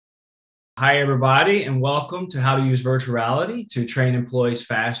Hi, everybody, and welcome to How to Use Virtual Reality to Train Employees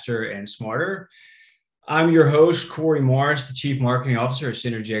Faster and Smarter. I'm your host, Corey Morris, the Chief Marketing Officer at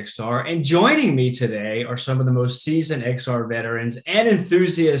SynergyXR, and joining me today are some of the most seasoned XR veterans and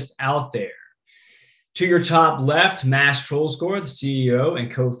enthusiasts out there. To your top left, Mass Trollscore, the CEO and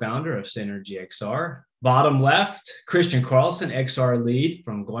co-founder of SynergyXR. Bottom left, Christian Carlson, XR lead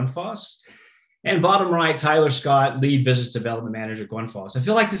from Grundfos. And bottom right, Tyler Scott, lead business development manager at Grundfos. I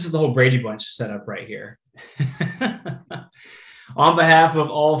feel like this is the whole Brady Bunch set up right here. On behalf of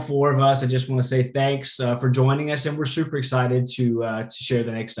all four of us, I just want to say thanks for joining us, and we're super excited to share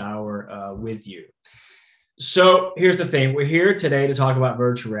the next hour with you. So here's the thing. We're here today to talk about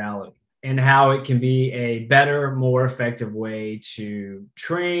virtual reality and how it can be a better, more effective way to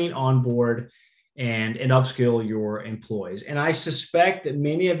train, onboard, and upskill your employees. And I suspect that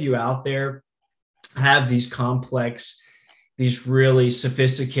many of you out there have these complex, these really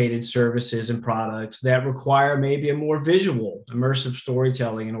sophisticated services and products that require maybe a more visual, immersive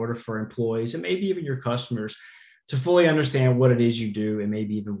storytelling in order for employees and maybe even your customers to fully understand what it is you do and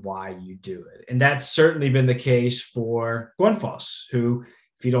maybe even why you do it. And that's certainly been the case for Grundfos, who,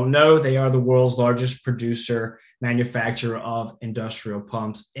 if you don't know, they are the world's largest producer, manufacturer of industrial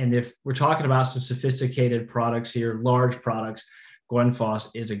pumps. And if we're talking about some sophisticated products here, large products, Grundfos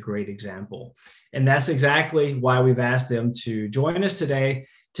is a great example. And that's exactly why we've asked them to join us today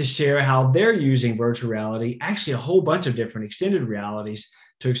to share how they're using virtual reality, actually a whole bunch of different extended realities,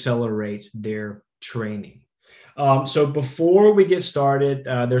 to accelerate their training. So before we get started,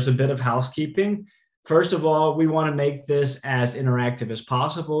 there's a bit of housekeeping. First of all, we want to make this as interactive as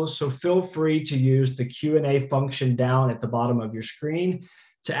possible. So feel free to use the Q&A function down at the bottom of your screen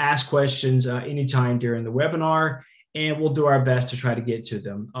to ask questions anytime during the webinar, and we'll do our best to try to get to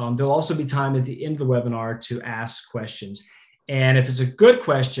them. There'll also be time at the end of the webinar to ask questions. And if it's a good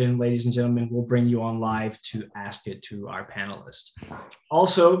question, ladies and gentlemen, we'll bring you on live to ask it to our panelists.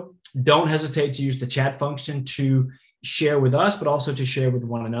 Also, don't hesitate to use the chat function to share with us, but also to share with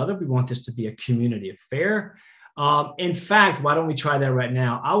one another. We want this to be a community affair. In fact, why don't we try that right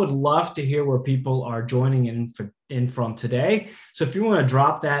now? I would love to hear where people are joining in from today. So if you want to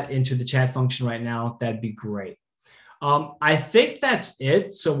drop that into the chat function right now, that'd be great. I think that's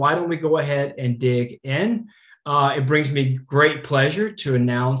it. So why don't we go ahead and dig in? It brings me great pleasure to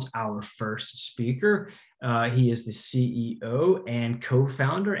announce our first speaker. He is the CEO and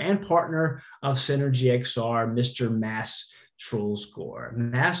co-founder and partner of SynergyXR, Mr. Mass Trollscore.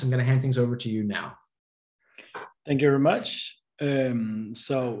 Mass, I'm going to hand things over to you now. Thank you very much. My name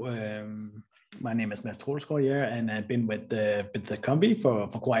is Mass Trollscore, and I've been with the company for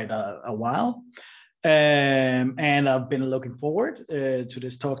quite a while. And I've been looking forward to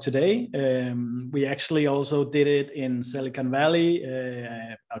this talk today. We actually also did it in Silicon Valley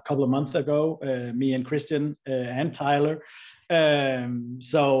a couple of months ago, me and Christian and Tyler.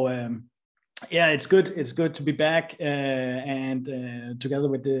 It's good to be back and together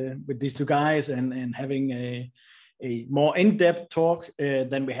with these two guys and having a more in-depth talk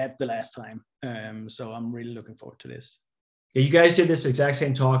than we had the last time. So I'm really looking forward to this. Yeah, you guys did this exact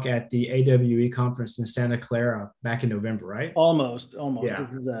same talk at the AWE conference in Santa Clara back in November, right? Almost. Yeah.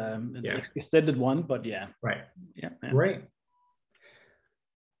 This is an extended one, but yeah. Right. Yeah. Great.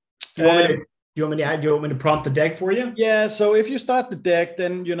 Do you want me to prompt the deck for you? Yeah. So if you start the deck,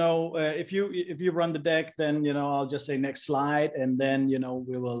 then if you run the deck, then I'll just say next slide, and then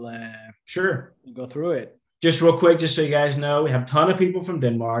we will sure go through it. Just real quick, just so you guys know, we have a ton of people from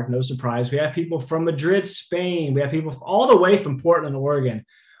Denmark, no surprise. We have people from Madrid, Spain. We have people all the way from Portland, Oregon.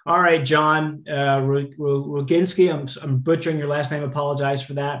 All right, John Roginski, I'm butchering your last name, apologize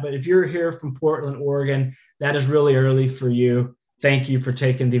for that. But if you're here from Portland, Oregon, that is really early for you. Thank you for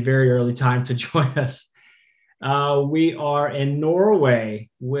taking the very early time to join us. We are in Norway.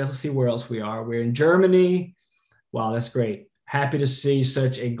 We'll see where else we are. We're in Germany. Wow, that's great. Happy to see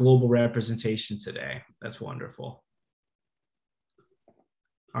such a global representation today. That's wonderful.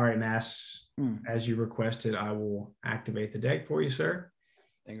 All right, Mass, as you requested, I will activate the deck for you, sir.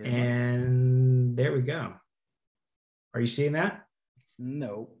 Thank you very much. And there we go. Are you seeing that?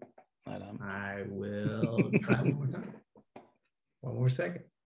 No, I don't. I will try one more time. One more second.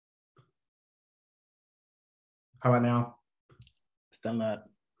 How about now? Still not.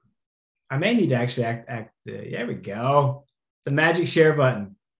 I may need to actually act. There we go. The magic share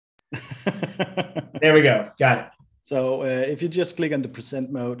button. There we go. Got it. So if you just click on the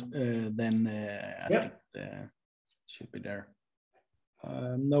present mode, then I think should be there.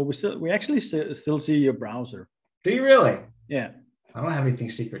 No, we actually still see your browser. Do you really? Yeah. I don't have anything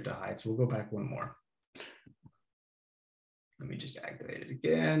secret to hide, so we'll go back one more. Let me just activate it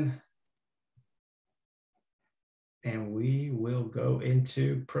again. And we will go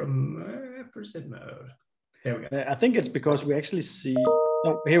into present mode. There we go. I think it's because we actually see.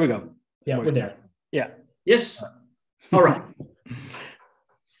 Oh, here we go. Yeah, we're there. Yeah. Yes. All right.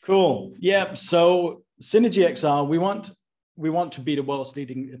 Cool. Yeah. So SynergyXR, we want to be the world's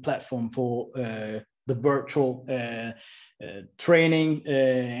leading platform for the virtual training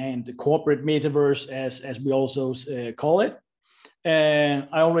and the corporate metaverse, as we also call it. And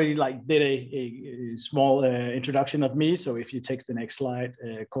I already did a small introduction of me. So if you take the next slide,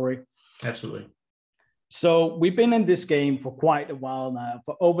 Corey. Absolutely. So we've been in this game for quite a while now.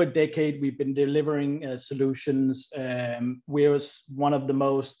 For over a decade, we've been delivering solutions. We're one of the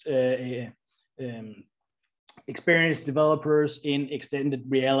most experienced developers in extended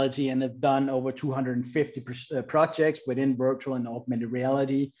reality and have done over 250 projects within virtual and augmented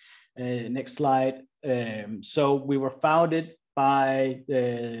reality. Next slide. So we were founded by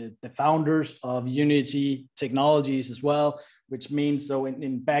the founders of Unity Technologies as well, which means so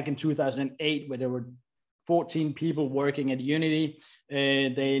back in 2008, where there were 14 people working at Unity,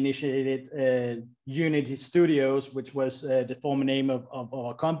 they initiated Unity Studios, which was the former name of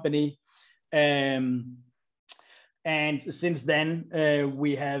our company. And since then,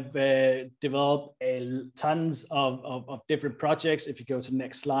 we have developed tons of different projects. If you go to the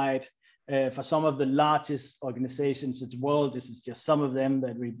next slide, for some of the largest organizations in the world, this is just some of them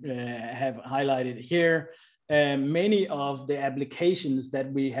that we have highlighted here. Many of the applications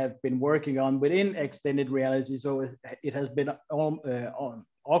that we have been working on within extended reality, so it has been on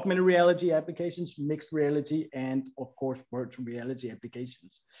augmented reality applications, mixed reality, and of course virtual reality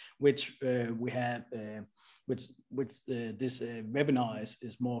applications, which we have, which this webinar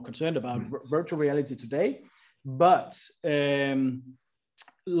is more concerned about virtual reality today. But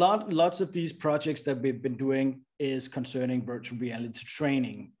lots of these projects that we've been doing is concerning virtual reality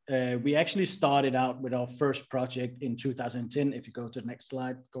training. We actually started out with our first project in 2010. If you go to the next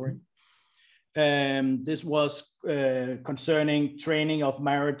slide, Corey. This was concerning training of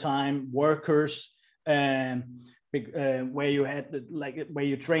maritime workers, where you had where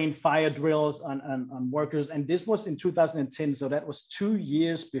you train fire drills on workers. And this was in 2010. So that was 2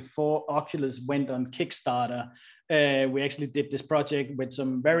 years before Oculus went on Kickstarter. We actually did this project with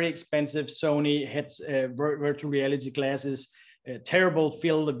some very expensive Sony virtual reality glasses, terrible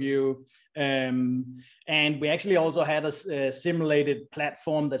field of view. And we actually also had a simulated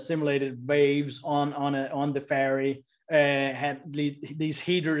platform that simulated waves on the ferry. Had these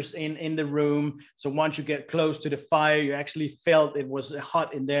heaters in the room. So once you get close to the fire, you actually felt it was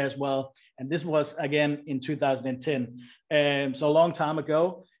hot in there as well. And this was again in 2010. So a long time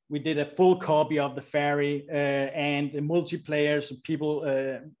ago, we did a full copy of the ferry and a multiplayer, so people,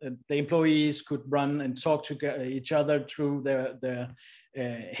 the employees could run and talk to each other through the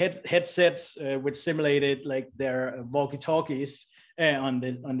headsets, which simulated like their walkie-talkies on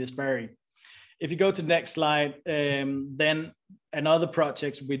this ferry. If you go to the next slide, then another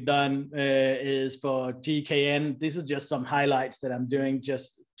project we've done is for GKN. This is just some highlights that I'm doing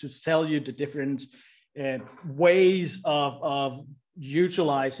just to tell you the different ways of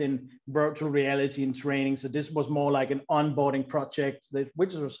utilizing virtual reality in training. So this was more like an onboarding project,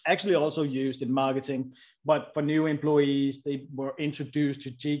 which was actually also used in marketing, but for new employees, they were introduced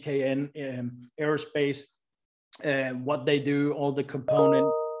to GKN Aerospace, what they do, all the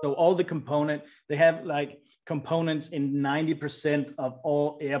components. So all the component, they have like components in 90% of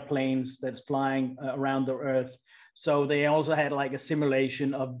all airplanes that's flying around the Earth. So they also had like a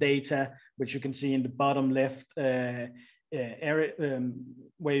simulation of data, which you can see in the bottom left area,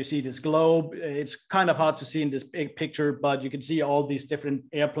 where you see this globe. It's kind of hard to see in this big picture, but you can see all these different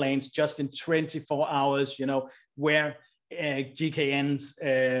airplanes just in 24 hours, you know, where GKN's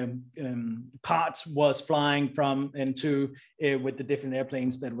parts was flying from and to with the different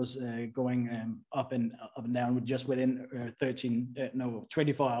airplanes that was going up and down just within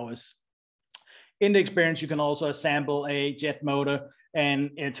 24 hours. In the experience, you can also assemble a jet motor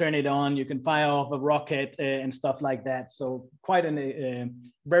and turn it on. You can fire off a rocket and stuff like that. So quite a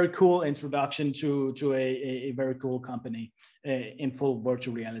very cool introduction to a very cool company in full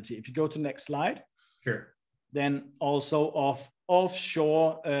virtual reality. If you go to the next slide. Sure. Then also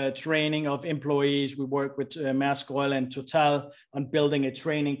offshore training of employees. We work with Maersk Oil and Total on building a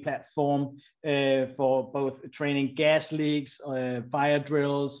training platform for both training gas leaks, fire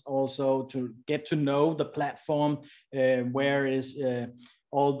drills, also to get to know the platform, where is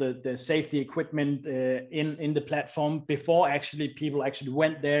all the safety equipment in the platform before people actually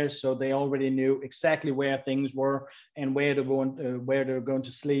went there. So they already knew exactly where things were and where they were going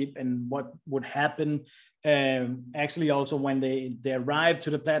to sleep and what would happen. Actually, also when they arrived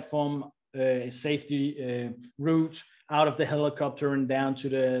to the platform, a safety route out of the helicopter and down to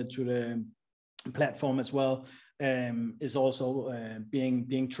the platform as well, is also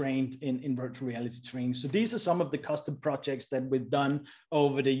being trained in virtual reality training. So these are some of the custom projects that we've done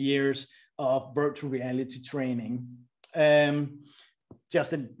over the years of virtual reality training.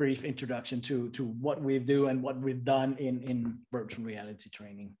 Just a brief introduction to what we do and what we've done in virtual reality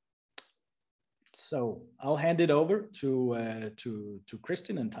training. So I'll hand it over to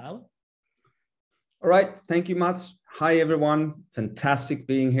Christian and Tyler. All right, thank you, Mats. Hi, everyone. Fantastic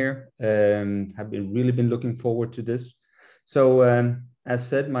being here. Have really been looking forward to this. So, as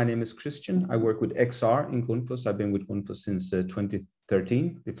said, my name is Christian. I work with XR in Grundfos. I've been with Grundfos since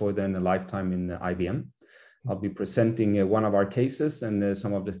 2013. Before then, a lifetime in IBM. I'll be presenting one of our cases and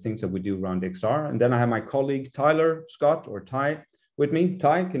some of the things that we do around XR. And then I have my colleague Tyler Scott, or Ty, with me.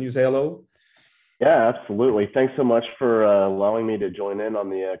 Ty, can you say hello? Yeah, absolutely. Thanks so much for allowing me to join in on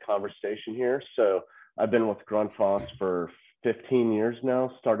the conversation here. So I've been with Grundfos for 15 years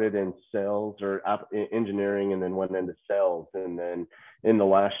now, started in sales or engineering and then went into sales. And then in the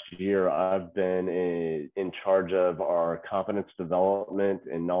last year, I've been in charge of our competence development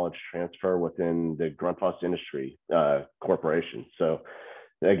and knowledge transfer within the Grundfos industry corporation. So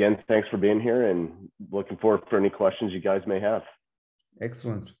again, thanks for being here and looking forward for any questions you guys may have.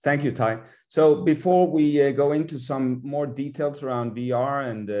 Excellent. Thank you, Ty. So before we go into some more details around VR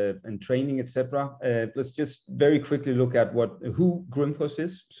and training, etc., let's just very quickly look at who Grundfos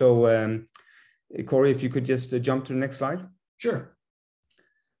is. So, Corey, if you could just jump to the next slide. Sure.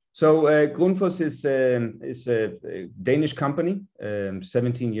 So Grundfos is a Danish company,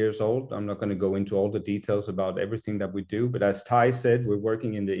 17 years old. I'm not going to go into all the details about everything that we do, but as Ty said, we're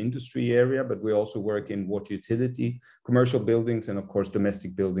working in the industry area, but we also work in water utility, commercial buildings, and of course,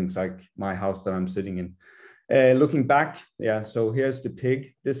 domestic buildings like my house that I'm sitting in. Looking back, yeah, so here's the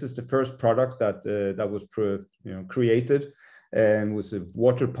pig. This is the first product that was created, and was a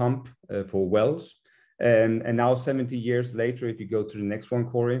water pump for wells. And now 70 years later, if you go to the next one,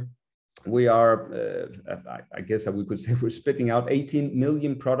 Corey, we are, I guess that we could say we're spitting out 18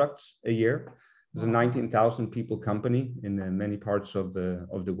 million products a year. It's a 19,000 people company in many parts of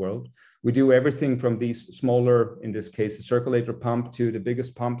the world. We do everything from these smaller, in this case, a circulator pump, to the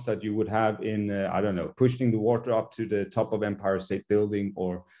biggest pumps that you would have in, I don't know, pushing the water up to the top of Empire State Building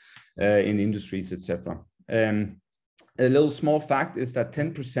or in industries, etc. A little small fact is that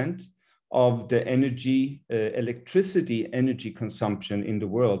 10% of the electricity energy consumption in the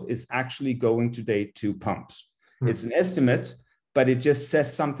world is actually going today to pumps. It's an estimate, but it just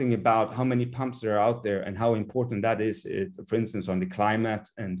says something about how many pumps there are out there and how important that is, for instance, on the climate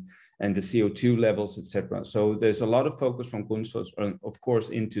and the CO2 levels, etc. So there's a lot of focus from Grundfos, of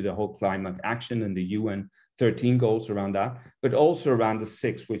course, into the whole climate action and the UN 13 goals around that, but also around the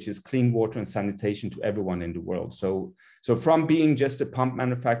 6, which is clean water and sanitation to everyone in the world. So from being just a pump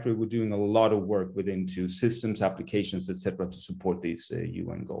manufacturer, we're doing a lot of work into systems, applications, etc., to support these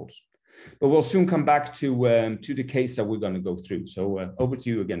UN goals. But we'll soon come back to the case that we're going to go through. So over to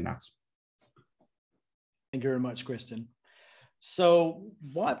you again, Mats. Thank you very much, Christian. So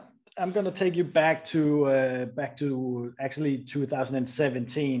I'm going to take you back to actually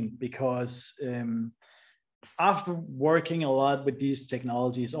 2017, because after working a lot with these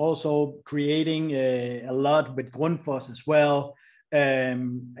technologies, also creating a lot with Grundfos as well,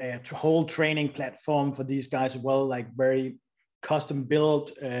 a whole training platform for these guys as well, like very custom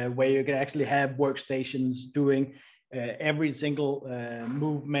built, where you can actually have workstations doing every single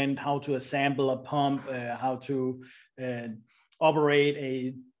movement, how to assemble a pump, how to operate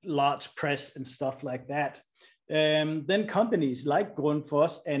a large press and stuff like that. Then companies like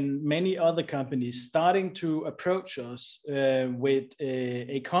Grundfos and many other companies starting to approach us with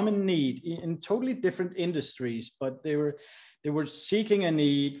a common need in totally different industries, but they were seeking a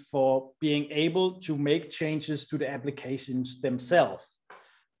need for being able to make changes to the applications themselves.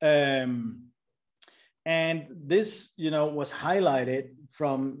 And this, was highlighted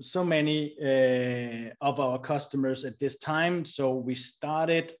from so many of our customers at this time. So we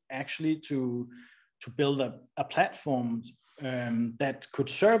started actually to build a platform that could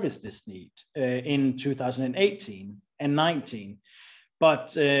service this need in 2018 and 19.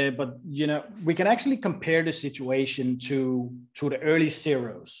 But we can actually compare the situation to the early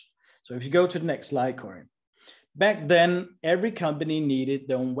zeros. So if you go to the next slide, Corey. Back then, every company needed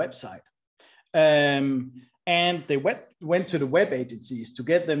their own website. And they went to the web agencies to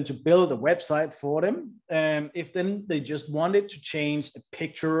get them to build a website for them. If then they just wanted to change a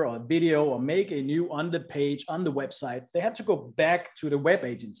picture or a video or make a new underpage on the website, they had to go back to the web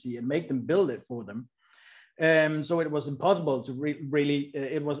agency and make them build it for them. So it was impossible to really,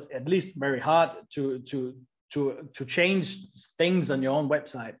 it was at least very hard to change things on your own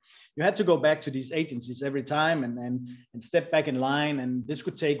website. You had to go back to these agencies every time and step back in line. And this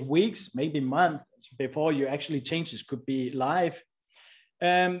could take weeks, maybe months before you actually changes could be live.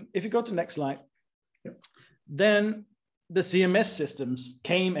 If you go to the next slide, then the CMS systems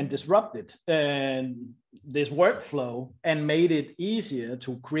came and disrupted this workflow and made it easier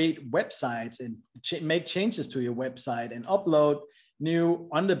to create websites and make changes to your website and upload new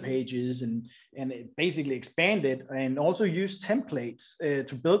underpages and it basically expanded and also use templates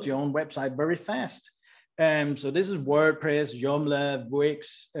to build your own website very fast. So this is WordPress, Joomla,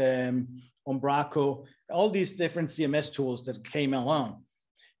 Wix, Umbraco, all these different CMS tools that came along.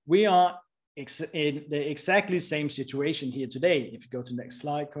 We are in the exactly same situation here today. If you go to the next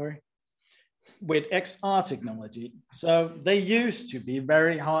slide, Corey, with XR technology. So they used to be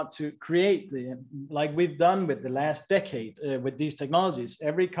very hard to create, like we've done with the last decade with these technologies.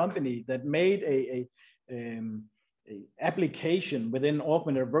 Every company that made a application within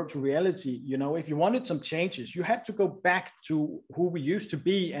augmented virtual reality, you know, if you wanted some changes, you had to go back to who we used to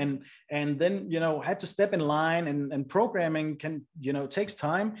be and then, you know, had to step in line and programming can, you know, takes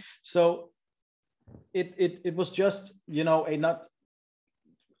time. So it was just, you know, a not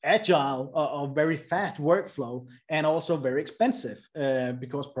agile or very fast workflow and also very expensive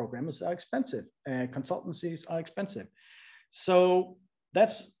because programmers are expensive, consultancies are expensive. So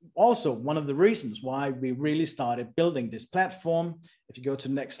that's also one of the reasons why we really started building this platform. If you go to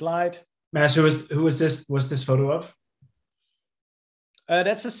the next slide. Mads, who was this photo of?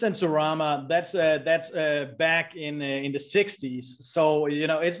 That's a Sensorama. That's back in the 60s. So, you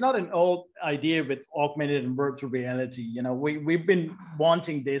know, it's not an old idea with augmented and virtual reality. You know, we've been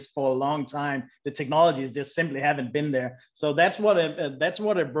wanting this for a long time. The technologies just simply haven't been there. So that's what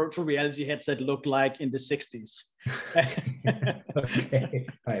a virtual reality headset looked like in the 60s. Okay.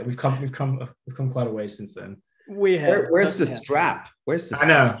 All right. We've come quite a way since then. We have. Where's the strap? Where's the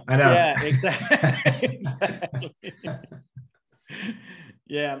strap? I know. Yeah, exactly. Exactly.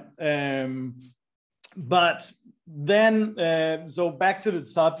 Yeah, but then so back to the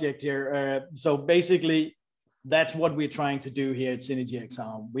subject here. So basically, that's what we're trying to do here at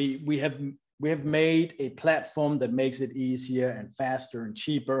SynergyXR. We have made a platform that makes it easier and faster and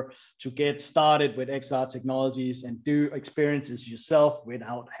cheaper to get started with XR technologies and do experiences yourself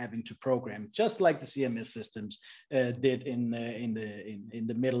without having to program, just like the CMS systems did in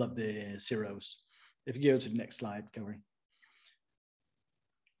the middle of the zeros. If you go to the next slide, Corey.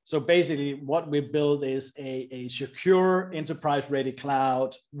 So basically what we build is a secure enterprise-ready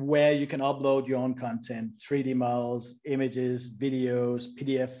cloud where you can upload your own content, 3D models, images, videos,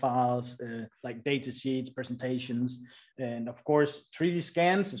 PDF files, like data sheets, presentations, and of course, 3D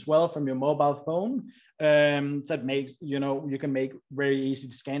scans as well from your mobile phone. That makes, you know, you can make very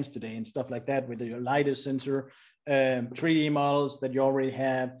easy scans today and stuff like that with your LiDAR sensor. 3D models that you already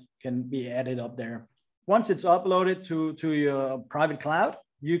have can be added up there. Once it's uploaded to your private cloud,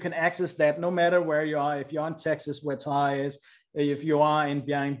 you can access that no matter where you are. If you're in Texas, where Ty is, if you are in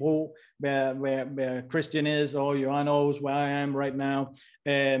Bjerringbro, where Christian is, or you're in Aarhus, where I am right now,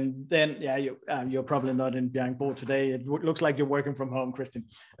 and then yeah, you're probably not in Bjerringbro today. It looks like you're working from home, Christian.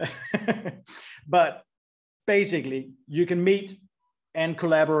 But basically, you can meet and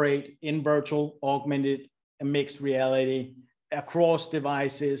collaborate in virtual, augmented, and mixed reality across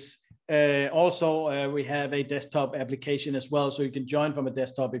devices. Also, we have a desktop application as well, so you can join from a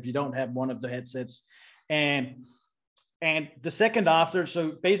desktop if you don't have one of the headsets. And the second after,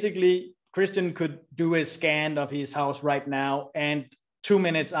 so basically, Christian could do a scan of his house right now, and 2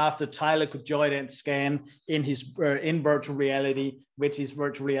 minutes after, Tyler could join and scan in his in virtual reality with his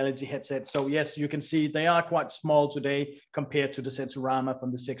virtual reality headset. So yes, you can see they are quite small today compared to the Sensorama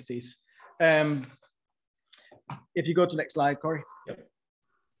from the 60s. If you go to the next slide, Corey. Yep.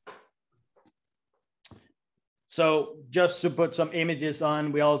 So just to put some images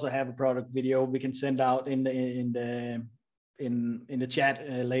on, we also have a product video we can send out in the chat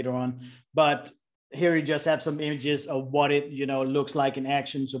later on. But here you just have some images of what it looks like in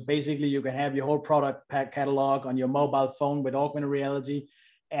action. So basically, you can have your whole product pack catalog on your mobile phone with augmented reality.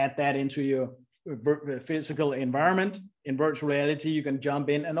 Add that into your physical environment. In virtual reality, you can jump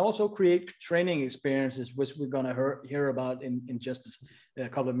in and also create training experiences, which we're going to hear about in just a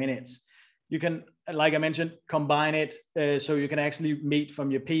couple of minutes. You can, like I mentioned, combine it so you can actually meet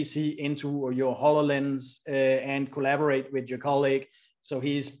from your PC into your HoloLens and collaborate with your colleague. So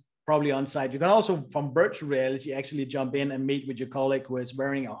he's probably on site. You can also, from virtual reality, actually jump in and meet with your colleague who is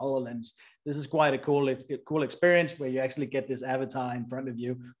wearing a HoloLens. This is quite a cool experience where you actually get this avatar in front of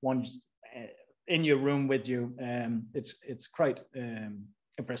you. in your room with you. It's quite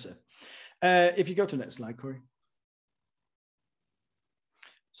impressive. If you go to the next slide, Corey.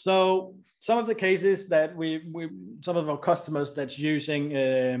 So some of the cases that some of our customers that's using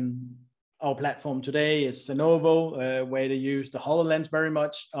our platform today is Lenovo, where they use the HoloLens very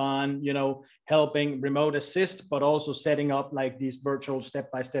much on, helping remote assist, but also setting up like these virtual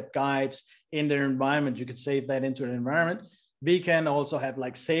step-by-step guides in their environment. You could save that into an environment. We can also have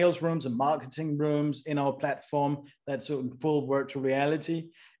like sales rooms and marketing rooms in our platform that's in full virtual reality.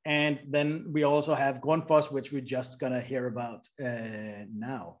 And then we also have Grundfos, which we're just going to hear about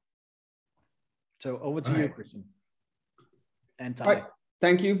now. So over to you, Christian. And Ty. Right.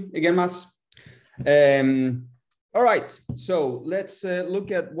 Thank you again, Mads. All right, so let's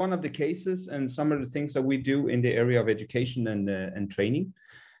look at one of the cases and some of the things that we do in the area of education and training.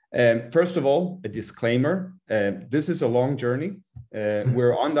 First of all, a disclaimer, this is a long journey.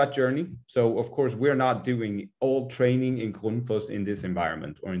 We're on that journey. So of course, we're not doing all training in Grundfos in this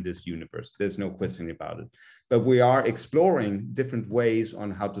environment or in this universe. There's no question about it. But we are exploring different ways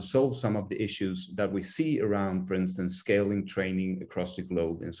on how to solve some of the issues that we see around, for instance, scaling training across the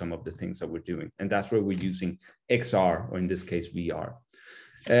globe in some of the things that we're doing. And that's where we're using XR, or in this case, VR.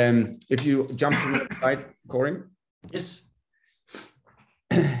 If you jump to the next slide, Corey. Yes.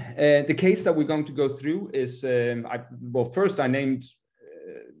 The case that we're going to go through is, first I named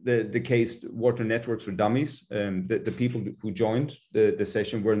the case Water Networks for Dummies. The people who joined the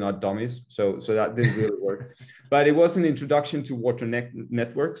session were not dummies, so that didn't really work. But it was an introduction to Water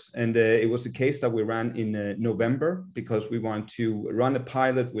Networks, and it was a case that we ran in November because we want to run a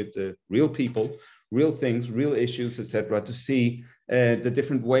pilot with real people, real things, real issues, etc., to see the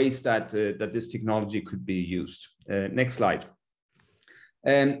different ways that this technology could be used. Next slide.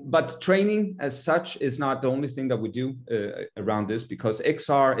 But training as such is not the only thing that we do around this, because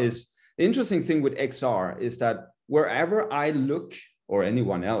XR is, the interesting thing with XR is that wherever I look, or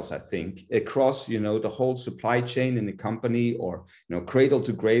anyone else, I think, across, the whole supply chain in the company, or, cradle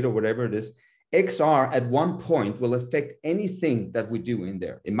to grade, or whatever it is, XR at one point will affect anything that we do in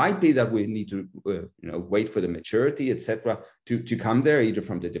there. It might be that we need to, wait for the maturity, etc., to come there, either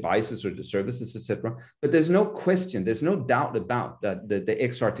from the devices or the services, etc. But there's no question, there's no doubt about that the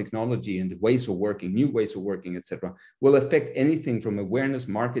XR technology and the ways of working, new ways of working, etc., will affect anything from awareness,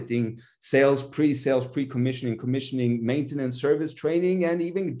 marketing, sales, pre-sales, pre-commissioning, commissioning, maintenance, service, training, and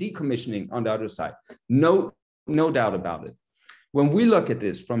even decommissioning on the other side. No doubt about it. When we look at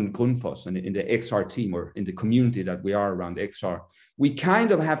this from Grundfos and in the XR team, or in the community that we are around XR, we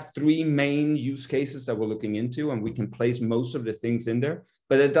kind of have three main use cases that we're looking into, and we can place most of the things in there,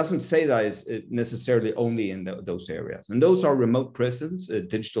 but it doesn't say that it's necessarily only in those areas. And those are remote presence,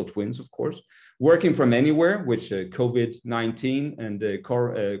 digital twins, of course, working from anywhere, which COVID-19 and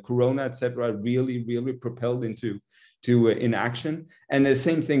Corona, etc., really propelled into in action. And the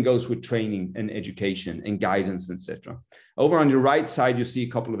same thing goes with training and education and guidance, etc. Over on the right side, you see a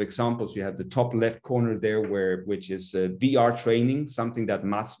couple of examples. You have the top left corner there, which is VR training, something that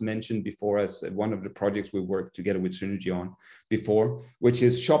Mads mentioned before as one of the projects we worked together with Synergy on before, which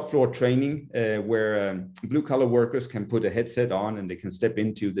is shop floor training, where blue collar workers can put a headset on and they can step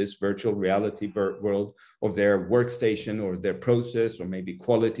into this virtual reality world of their workstation or their process, or maybe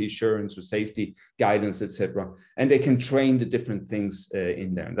quality assurance or safety guidance, etc. And they can train the different things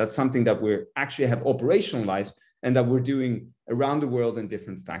in there. And that's something that we actually have operationalized and that we're doing around the world in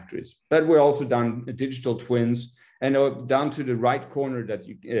different factories. But we're also done digital twins, and down to the right corner that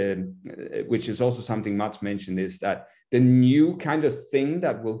which is also something Mats mentioned, is that the new kind of thing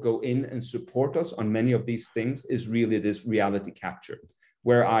that will go in and support us on many of these things is really this reality capture,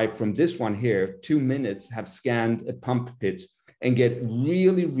 where I, from this one here, 2 minutes, have scanned a pump pit and get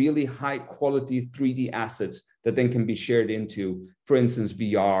really high quality 3D assets that then can be shared into, for instance,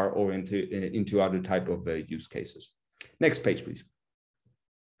 VR or into other type of use cases. Next page, please.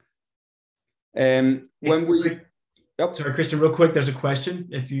 Sorry, Christian, real quick, there's a question.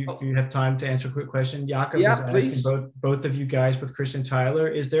 If you have time to answer a quick question. Jakob is asking both of you guys, with Christian and Tyler,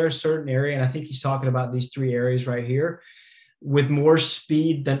 is there a certain area, and I think he's talking about these three areas right here, with more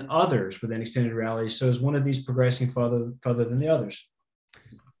speed than others within extended reality? So is one of these progressing further than the others?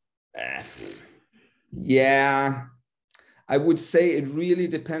 Yeah, I would say it really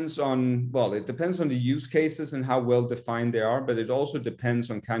depends on, it depends on the use cases and how well defined they are, but it also depends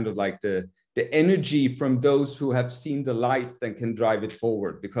on kind of like the energy from those who have seen the light that can drive it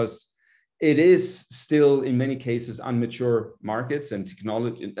forward, because it is still in many cases unmature markets and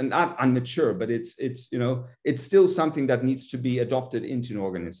technology, and not unmature, but it's still something that needs to be adopted into an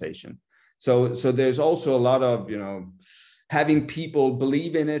organization. So there's also a lot of having people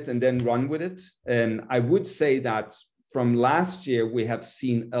believe in it and then run with it. And I would say that from last year, we have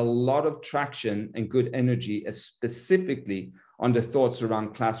seen a lot of traction and good energy, specifically on the thoughts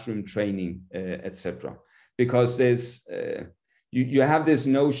around classroom training, etc. Because there's you have this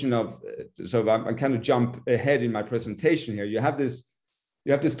notion of, so I kind of jump ahead in my presentation here. You have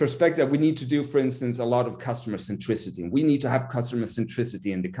this perspective. We need to do, for instance, a lot of customer centricity. We need to have customer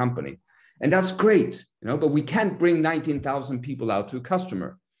centricity in the company, and that's great, but we can't bring 19,000 people out to a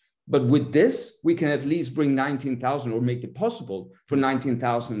customer. But with this, we can at least bring 19,000 or make it possible for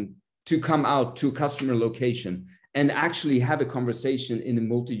 19,000 to come out to a customer location and actually have a conversation in a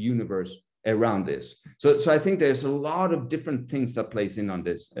multi-universe around this. So I think there's a lot of different things that plays in on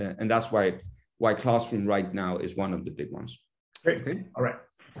this. And that's why Classroom right now is one of the big ones. Great. Okay. All right.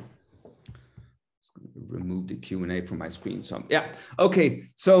 Remove the Q&A from my screen. So yeah. Okay.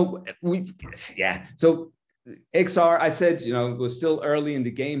 So So XR, I said, we're still early in the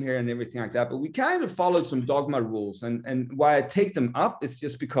game here and everything like that, but we kind of followed some dogma rules. And why I take them up is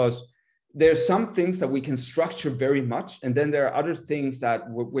just because there's some things that we can structure very much. And then there are other things that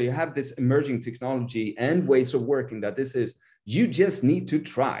we have this emerging technology and ways of working that you just need to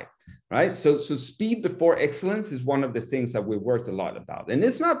try, right? So speed before excellence is one of the things that we worked a lot about. And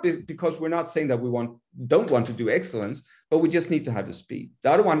it's not because we're not saying that we don't want to do excellence, but we just need to have the speed.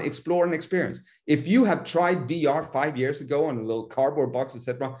 The other one, explore and experience. If you have tried VR 5 years ago on a little cardboard box,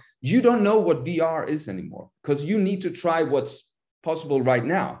 etc., you don't know what VR is anymore because you need to try what's possible right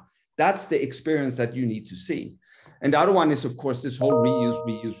now. That's the experience that you need to see. And the other one is, of course, this whole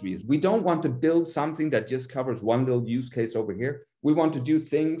reuse. We don't want to build something that just covers one little use case over here. We want to do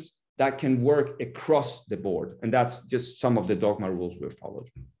things that can work across the board. And that's just some of the dogma rules we've followed.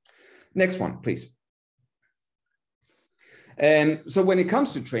 Next one, please. So when it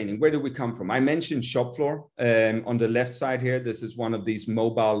comes to training, where do we come from? I mentioned shop floor on the left side here. This is one of these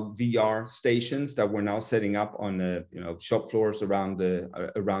mobile VR stations that we're now setting up on shop floors around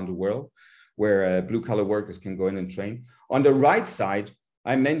the world, where blue-collar workers can go in and train. On the right side,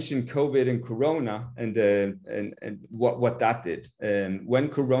 I mentioned COVID and Corona and what that did. When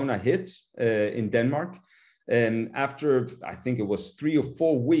Corona hit in Denmark, after I think it was 3 or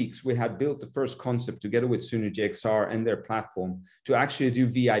 4 weeks, we had built the first concept together with SynergyXR and their platform to actually do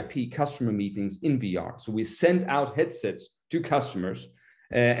VIP customer meetings in VR. So we sent out headsets to customers,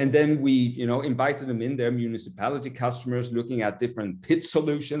 and then we invited them in, their municipality customers, looking at different pit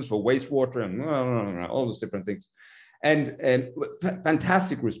solutions for wastewater and all those different things. And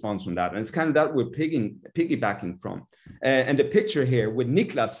fantastic response on that. And it's kind of that we're piggybacking from. And the picture here with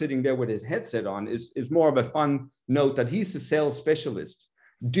Niklas sitting there with his headset on is more of a fun note that he's a sales specialist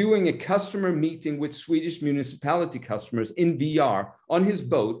doing a customer meeting with Swedish municipality customers in VR on his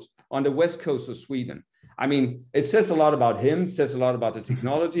boat on the west coast of Sweden. I mean, it says a lot about him, says a lot about the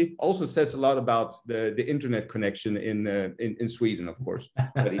technology, also says a lot about the internet connection in Sweden, of course,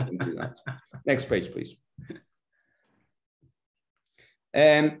 that he can do that. Next page, please.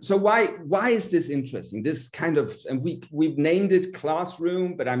 So why is this interesting? This kind of, and we've named it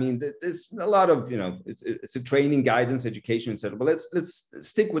classroom, but I mean, there's a lot of, it's a training, guidance, education, etc. But let's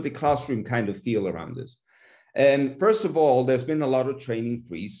stick with the classroom kind of feel around this. And first of all, there's been a lot of training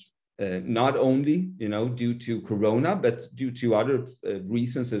freeze, not only, due to Corona, but due to other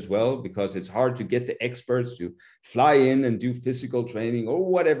reasons as well, because it's hard to get the experts to fly in and do physical training or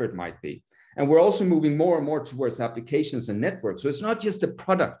whatever it might be. And we're also moving more and more towards applications and networks. So it's not just the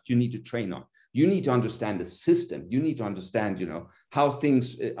product you need to train on. You need to understand the system. You need to understand, how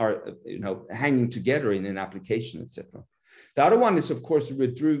things are, hanging together in an application, etc. The other one is, of course,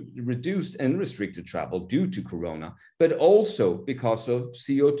 reduced and restricted travel due to Corona, but also because of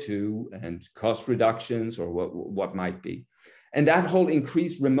CO2 and cost reductions or what might be. And that whole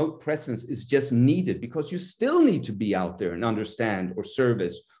increased remote presence is just needed because you still need to be out there and understand or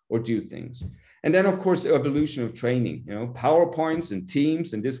service or do things. And then, of course, the evolution of training, PowerPoints and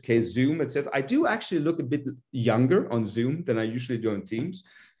Teams, in this case, Zoom, etc. I do actually look a bit younger on Zoom than I usually do on Teams.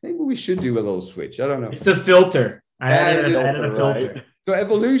 Maybe we should do a little switch. I don't know. It's the filter. I added a filter. Right. So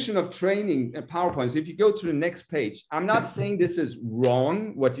evolution of training and PowerPoints. If you go to the next page, I'm not saying this is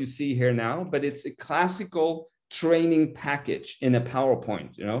wrong, what you see here now, but it's a classical training package in a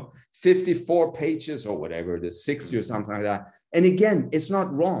PowerPoint, 54 pages or whatever it is, 60 or something like that. And again, it's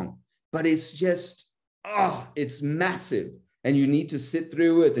not wrong, but it's just, it's massive. And you need to sit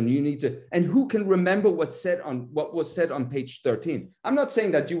through it, and who can remember what was said on page 13? I'm not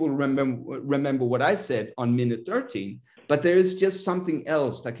saying that you will remember what I said on minute 13, but there is just something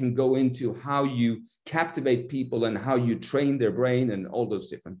else that can go into how you captivate people and how you train their brain and all those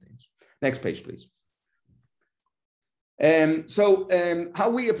different things. Next page, please. How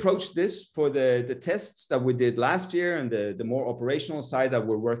we approached this for the tests that we did last year and the more operational side that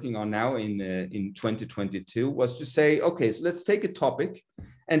we're working on now in 2022 was to say, okay, so let's take a topic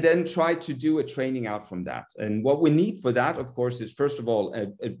and then try to do a training out from that. And what we need for that, of course, is first of all,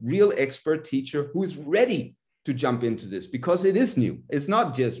 a real expert teacher who is ready to jump into this, because it is new. It's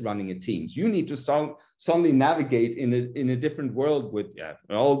not just running a Teams. You need to suddenly navigate in a different world with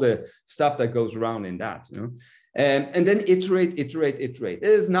all the stuff that goes around in that, you know? And then iterate. It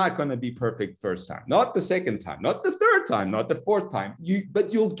is not going to be perfect first time, not the second time, not the third time, not the fourth time.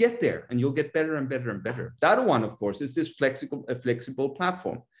 But you'll get there, and you'll get better and better and better. That one, of course, is this flexible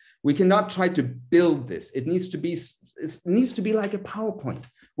platform. We cannot try to build this. It needs to be like a PowerPoint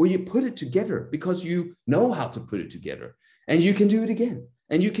where you put it together because you know how to put it together, and you can do it again,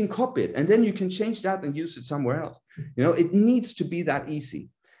 and you can copy it, and then you can change that and use it somewhere else. You know, it needs to be that easy.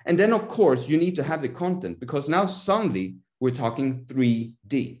 And then, of course, you need to have the content, because now suddenly we're talking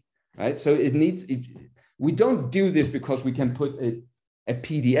 3D, right? So we don't do this because we can put a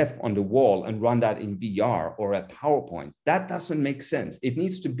PDF on the wall and run that in VR or a PowerPoint. That doesn't make sense. It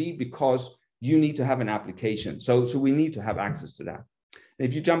needs to be because you need to have an application. So we need to have access to that. And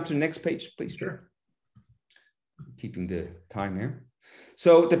if you jump to the next page, please. Sure. Keeping the time here.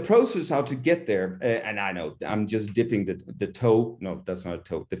 So the process how to get there, and I know I'm just dipping the toe, no, that's not a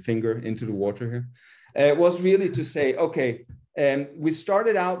toe, the finger into the water here, was really to say, okay, we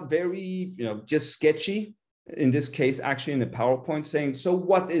started out very, just sketchy, in this case, actually in a PowerPoint, saying, so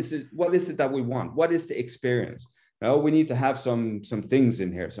what is it that we want? What is the experience? We need to have some things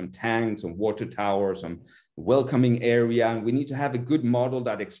in here, some tanks, some water towers, some welcoming area, and we need to have a good model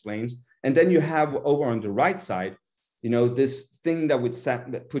that explains. And then you have over on the right side, this thing that would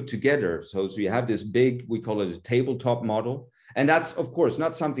put together. So you have this big, we call it a tabletop model. And that's, of course,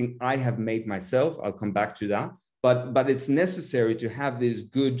 not something I have made myself. I'll come back to that. But it's necessary to have these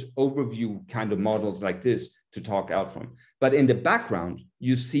good overview kind of models like this to talk out from. But in the background,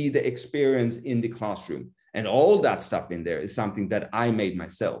 you see the experience in the classroom. And all that stuff in there is something that I made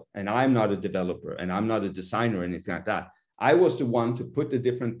myself. And I'm not a developer, and I'm not a designer or anything like that. I was the one to put the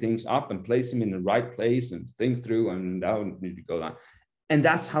different things up and place them in the right place and think through, and now need to go on. And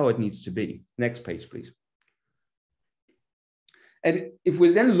that's how it needs to be. Next page, please. And if we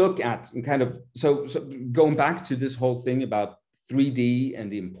then look at kind of, so going back to this whole thing about 3D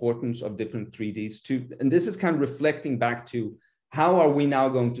and the importance of different 3Ds too, and this is kind of reflecting back to how are we now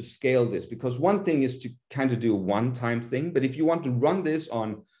going to scale this? Because one thing is to kind of do a one-time thing, but if you want to run this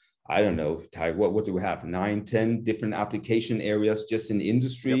on, I don't know, Ty, what do we have? 9, 10 different application areas just in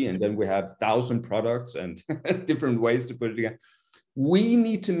industry. Yep. And then we have 1,000 products and different ways to put it together. We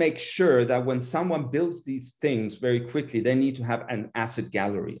need to make sure that when someone builds these things very quickly, they need to have an asset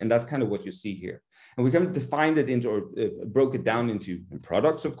gallery. And that's kind of what you see here. And we kind of defined it into, or broke it down into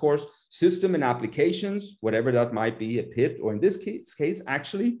products, of course, system and applications, whatever that might be, a pit, or in this case,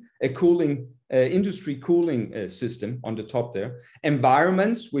 actually a cooling, industry cooling system on the top there.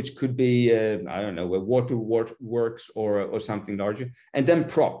 Environments, which could be, I don't know, a water works or something larger. And then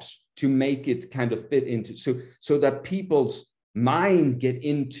props to make it kind of fit into, so that people's mind get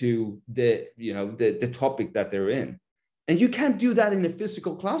into the topic that they're in. And you can't do that in a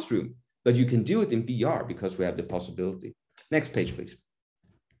physical classroom, but you can do it in VR because we have the possibility. Next page, please.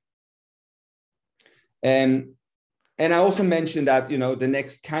 And I also mentioned that, the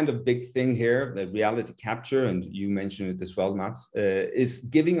next kind of big thing here, the reality capture, and you mentioned it as well, Mats, is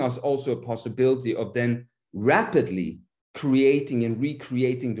giving us also a possibility of then rapidly creating and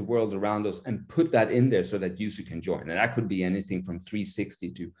recreating the world around us and put that in there so that user can join. And that could be anything from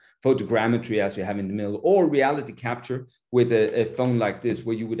 360 to photogrammetry, as you have in the middle, or reality capture with a phone like this,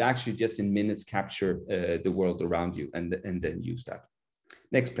 where you would actually just in minutes capture the world around you and then use that.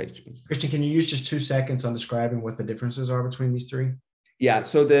 Next page, please. Christian, can you use just 2 seconds on describing what the differences are between these three? Yeah,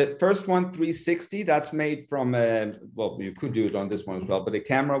 so the first one, 360, that's made from, well, you could do it on this one as well, but a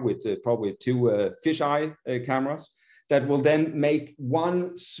camera with probably 2 fisheye cameras that will then make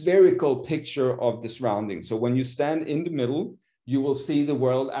one spherical picture of the surroundings. So when you stand in the middle, you will see the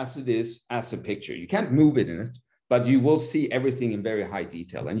world as it is as a picture. You can't move it in it, but you will see everything in very high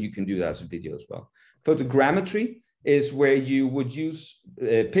detail, and you can do that as a video as well. Photogrammetry is where you would use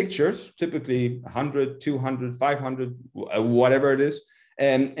pictures, typically 100, 200, 500, whatever it is,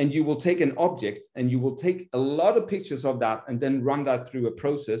 and you will take an object and you will take a lot of pictures of that and then run that through a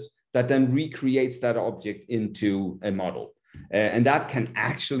process that then recreates that object into a model. And that can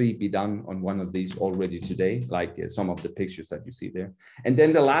actually be done on one of these already today, like some of the pictures that you see there. And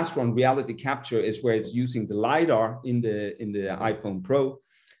then the last one, reality capture, is where it's using the LiDAR in the iPhone Pro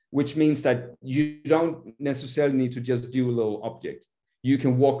which means that you don't necessarily need to just do a little object. You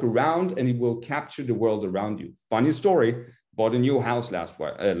can walk around and it will capture the world around you. Funny story, bought a new house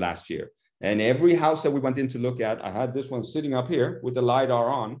last year. And every house that we went in to look at, I had this one sitting up here with the LiDAR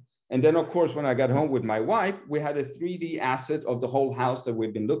on. And then, of course, when I got home with my wife, we had a 3D asset of the whole house that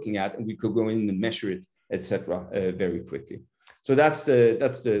we've been looking at, and we could go in and measure it, etc., very quickly. So that's the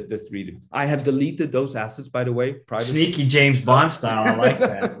 3D. I have deleted those assets, by the way. Privacy. Sneaky James Bond style. I like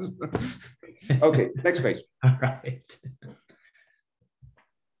that. Okay, next page. All right.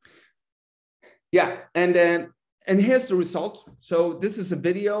 Yeah, and here's the result. So this is a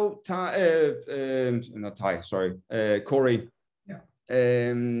video. Corey. Yeah.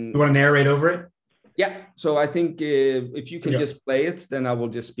 You want to narrate over it? Yeah. So I think if you can just play it, then I will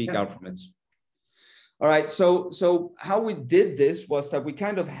just speak out from it. All right. So how we did this was that we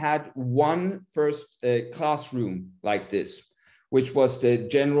kind of had one first classroom like this, which was the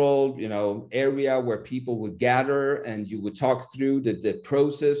general, area where people would gather and you would talk through the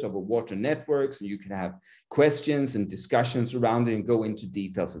process of a water networks, and you can have questions and discussions around it and go into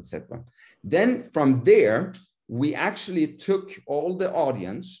details, etc. Then from there, we actually took all the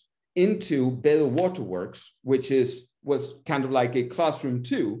audience into Bell Waterworks, which was kind of like a classroom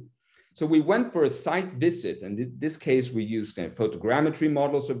too. So we went for a site visit, and in this case, we used photogrammetry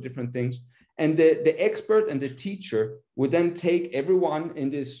models of different things. And the expert and the teacher would then take everyone in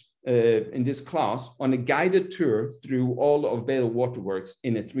this class on a guided tour through all of Bale Waterworks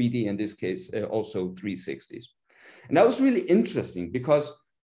in a 3D, in this case, also 360s. And that was really interesting because,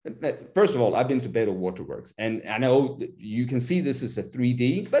 first of all, I've been to Bale Waterworks, and I know you can see this as a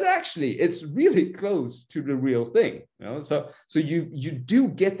 3D, but actually it's really close to the real thing. So you do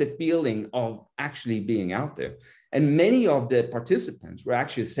get the feeling of actually being out there. And many of the participants were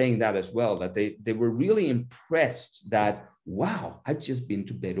actually saying that as well, that they were really impressed that, wow, I've just been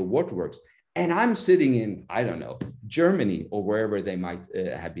to Bale Waterworks and I'm sitting in, I don't know, Germany or wherever they might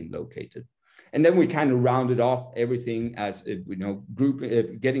have been located. And then we kind of rounded off everything as,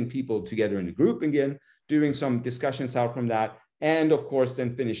 getting people together in a group again, doing some discussions out from that. And of course,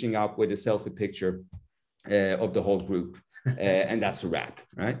 then finishing up with a selfie picture of the whole group. And that's a wrap,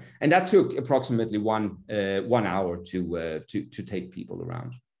 right? And that took approximately one hour to take people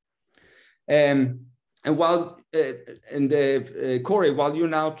around. And while Corey, while you're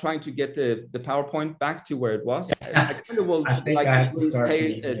now trying to get the PowerPoint back to where it was, I kind of will like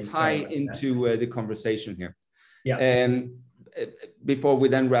to tie into the conversation here. Yeah. Before we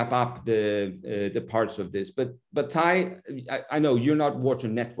then wrap up the parts of this, but Ty, I know you're not water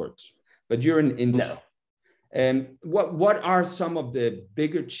networks, but you're an industry. No. What are some of the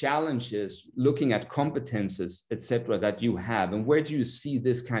bigger challenges looking at competences, etc., that you have, and where do you see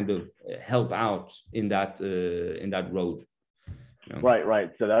this kind of help out in that road?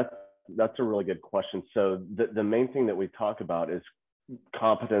 Right. So that's a really good question. So the main thing that we talk about is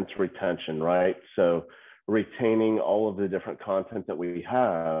competence retention, right? So retaining all of the different content that we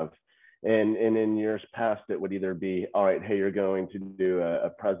have. And in years past, it would either be, all right, hey, you're going to do a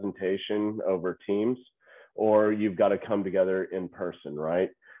presentation over Teams, or you've got to come together in person, right?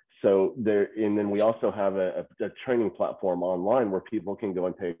 So and then we also have a training platform online where people can go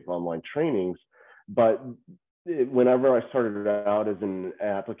and take online trainings. But whenever I started out as an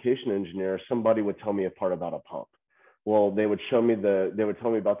application engineer, somebody would tell me a part about a pump. Well, they would tell me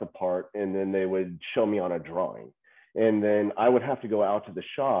about the part, and then they would show me on a drawing. And then I would have to go out to the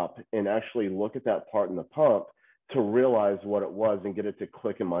shop and actually look at that part in the pump to realize what it was and get it to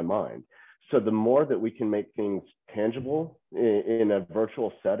click in my mind. So the more that we can make things tangible in a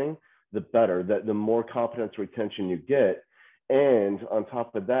virtual setting, the better, the more competence retention you get. And on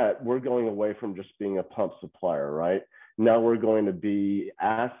top of that, we're going away from just being a pump supplier, right? Now we're going to be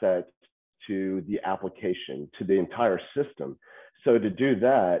assets to the application, to the entire system. So to do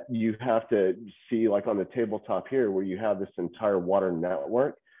that, you have to see, like on the tabletop here, where you have this entire water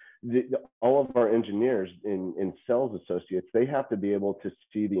network. All of our engineers in sales associates, they have to be able to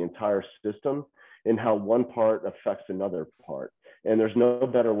see the entire system and how one part affects another part. And there's no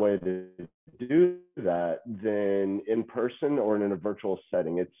better way to do that than in person or in a virtual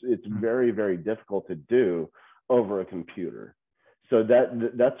setting. It's very, very difficult to do over a computer. So that's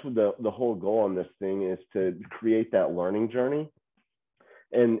the whole goal on this thing, is to create that learning journey.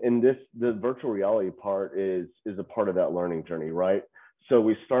 And the virtual reality part is a part of that learning journey, right? So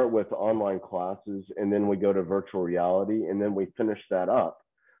we start with online classes, and then we go to virtual reality, and then we finish that up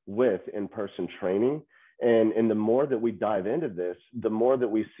with in-person training. And the more that we dive into this, the more that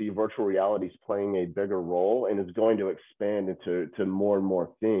we see virtual realities playing a bigger role, and is going to expand into more and more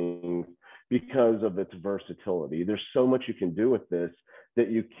things because of its versatility. There's so much you can do with this that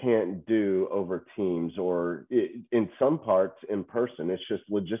you can't do over Teams or in some parts in person. It's just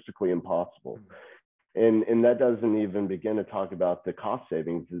logistically impossible. And that doesn't even begin to talk about the cost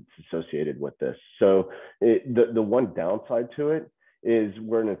savings that's associated with this. So the one downside to it is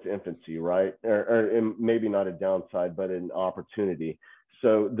we're in its infancy, right? Or maybe not a downside, but an opportunity.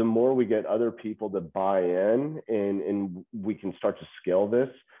 So the more we get other people to buy in and we can start to scale this,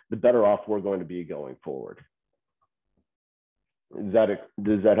 the better off we're going to be going forward. Does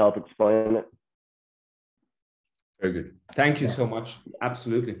that help explain it? Very good. Thank you so much.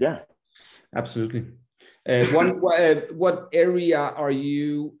 Absolutely. Yeah. Absolutely. What area are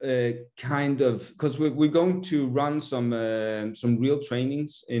you kind of, because we're going to run some real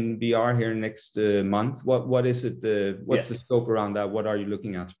trainings in VR here next month. What is it? What's the scope around that? What are you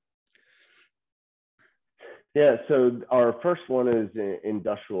looking at? Yeah, so our first one is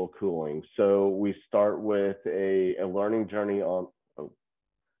industrial cooling. So we start with a learning journey on,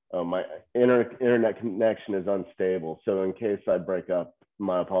 my internet connection is unstable. So in case I break up,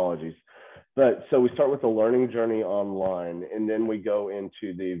 my apologies. But so we start with a learning journey online, and then we go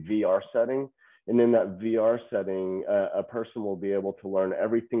into the VR setting. And in that VR setting, a person will be able to learn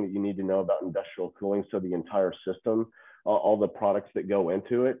everything that you need to know about industrial cooling. So the entire system, all the products that go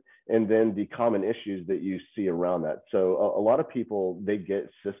into it, and then the common issues that you see around that. So a lot of people, they get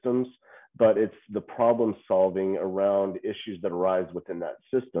systems, but it's the problem solving around issues that arise within that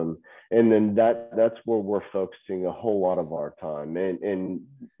system. And then that's where we're focusing a whole lot of our time. And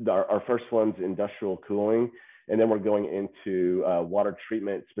our first one's industrial cooling. And then we're going into water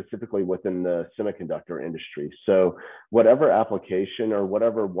treatment, specifically within the semiconductor industry. So whatever application or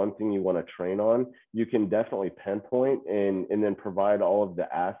whatever one thing you want to train on, you can definitely pinpoint and then provide all of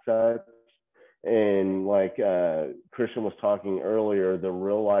the assets. And like Christian was talking earlier, the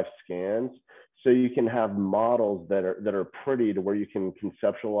real life scans. So you can have models that are pretty to where you can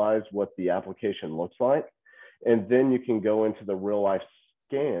conceptualize what the application looks like. And then you can go into the real life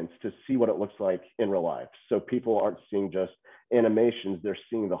scans to see what it looks like in real life. So people aren't seeing just animations, they're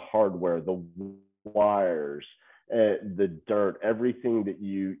seeing the hardware, the wires, the dirt, everything that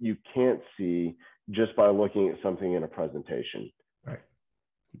you can't see just by looking at something in a presentation. Right.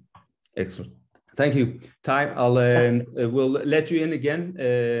 Excellent. Thank you, Ty. We'll let you in again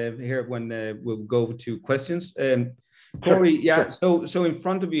here when we'll go to questions. Corey, yeah. So in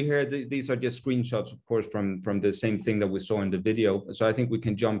front of you here, these are just screenshots, of course, from the same thing that we saw in the video. So I think we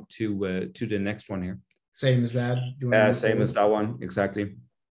can jump to the next one here. Same as that. Same as that one, exactly.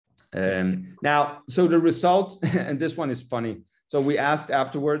 Now, so the results, and this one is funny. So we asked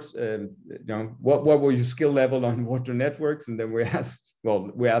afterwards, what were your skill level on water networks? And then we asked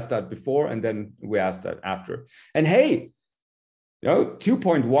that before, and then we asked that after. And hey,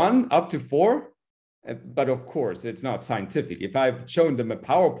 2.1 up to 4. But of course, it's not scientific. If I've shown them a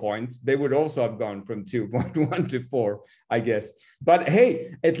PowerPoint, they would also have gone from 2.1 to 4, I guess. But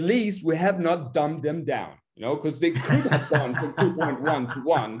hey, at least we have not dumbed them down, because they could have gone from 2.1 to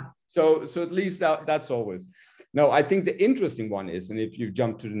 1. So at least that's always. No, I think the interesting one is, and if you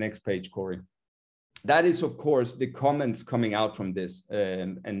jump to the next page, Corey, that is, of course, the comments coming out from this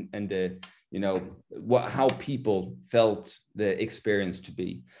and the, how people felt the experience to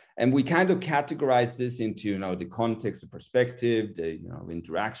be. And we kind of categorize this into, the context, the perspective, the,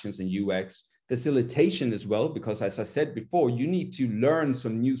 interactions and UX, facilitation as well, because as I said before, you need to learn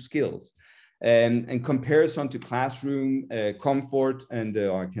some new skills. And comparison to classroom, comfort, and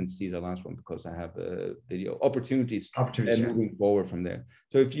I can see the last one because I have a video, opportunities and moving forward from there.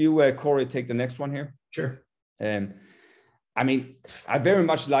 So if you, Corey, take the next one here. Sure. I mean, I very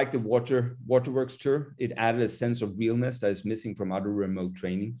much like the Waterworks tour. It added a sense of realness that is missing from other remote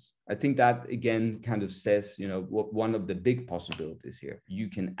trainings. I think that, again, kind of says, what one of the big possibilities here. You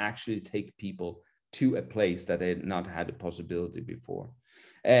can actually take people to a place that they had not had a possibility before.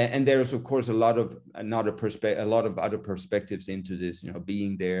 And there's, of course, a lot of other perspectives into this,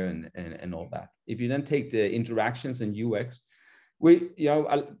 being there and all that. If you then take the interactions and UX,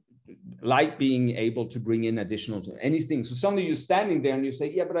 I like being able to bring in additional anything. So suddenly you're standing there and you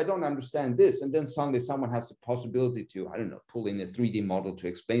say, yeah, but I don't understand this. And then suddenly someone has the possibility to, I don't know, pull in a 3D model to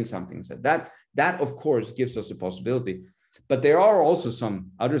explain something. So that of course gives us a possibility. But there are also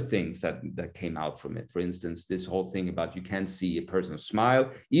some other things that came out from it. For instance, this whole thing about you can't see a person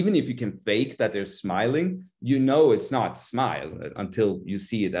smile. Even if you can fake that they're smiling, it's not smile until you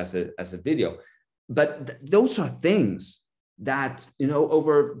see it as a video. But those are things that,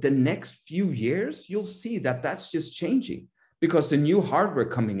 over the next few years, you'll see that that's just changing, because the new hardware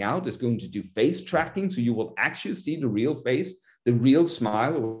coming out is going to do face tracking. So you will actually see the real face. the real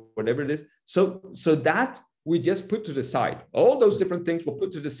smile or whatever it is. So that we just put to the side. All those different things we'll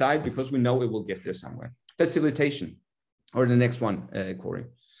put to the side because we know it will get there somewhere. Facilitation, or the next one, Corey.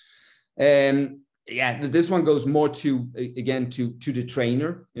 Yeah, this one goes more to, again, to the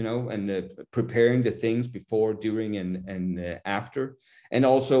trainer, you know, and preparing the things before, during, and after. And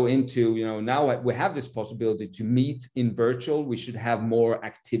also into, you know, now we have this possibility to meet in virtual. We should have more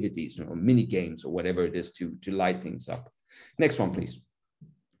activities, you know, mini games or whatever it is to light things up. Next one, please.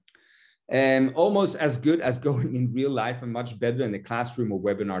 Almost as good as going in real life and much better than the classroom or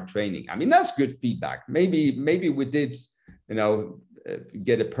webinar training. I mean, that's good feedback. Maybe we did, you know,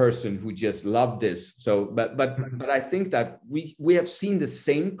 get a person who just loved this. So, but I think that we have seen the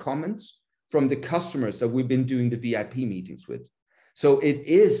same comments from the customers that we've been doing the VIP meetings with. So it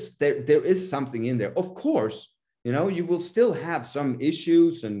is, there is something in there. Of course, you know, you will still have some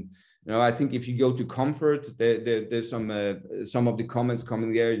issues, and you know, I think if you go to comfort, there's some of the comments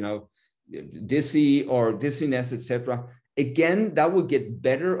coming there, you know, dizzy or dizziness, etc. Again, that will get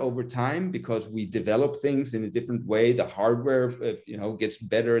better over time because we develop things in a different way. The hardware, you know, gets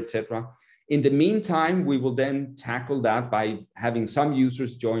better, etc. In the meantime, we will then tackle that by having some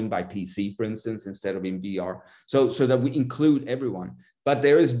users join by PC, for instance, instead of in VR, so that we include everyone. But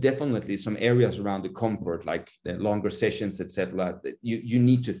there is definitely some areas around the comfort, like the longer sessions, etc. That you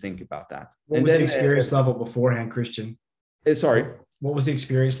need to think about that. What was the experience level beforehand, Christian? Sorry? What was the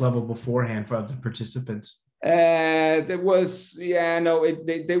experience level beforehand for the participants? There was, yeah, no,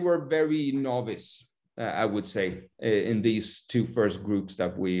 they were very novice, I would say, in these two first groups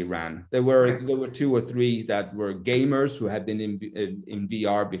that we ran. There were 2 or 3 that were gamers who had been in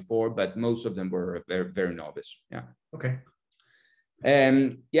VR before, but most of them were very, very novice. Yeah. Okay.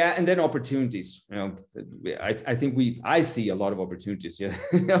 Yeah, and then opportunities. You know, I think I see a lot of opportunities.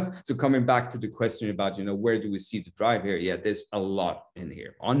 Yeah. So coming back to the question about, you know, where do we see the drive here? Yeah, there's a lot in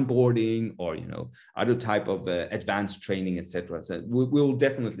here. Onboarding, or, you know, other type of advanced training, etc. So we will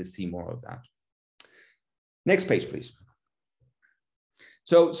definitely see more of that. Next page, please.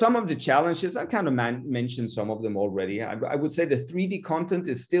 So some of the challenges, I kind of mentioned some of them already. I would say the 3D content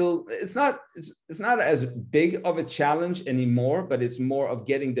is still, it's not as big of a challenge anymore, but it's more of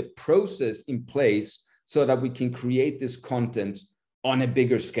getting the process in place so that we can create this content on a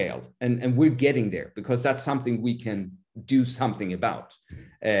bigger scale. And we're getting there because that's something we can do something about.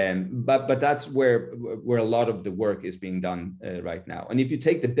 But that's where a lot of the work is being done right now. And if you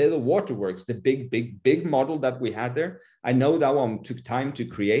take the Better Waterworks, the big model that we had there, I know that one took time to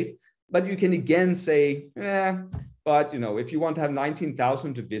create, but you can again say, but you know, if you want to have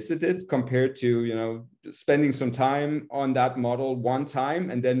 19,000 to visit it compared to, you know, spending some time on that model one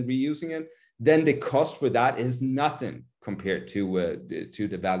time and then reusing it, then the cost for that is nothing compared to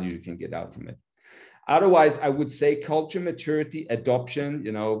the value you can get out from it. Otherwise, I would say culture maturity, adoption,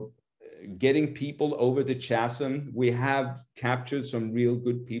 you know, getting people over the chasm. We have captured some real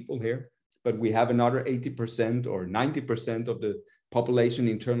good people here, but we have another 80% or 90% of the population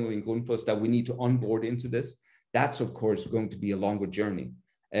internally in Grundfos that we need to onboard into this. That's, of course, going to be a longer journey.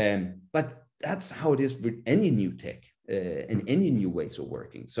 But that's how it is with any new tech and any new ways of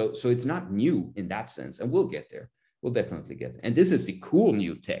working. So it's not new in that sense, and we'll get there. We'll definitely get there. And this is the cool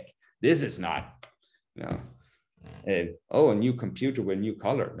new tech. This is not, you know, a new computer with a new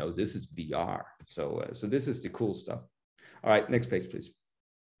color. No, this is VR. So this is the cool stuff. All right, next page, please.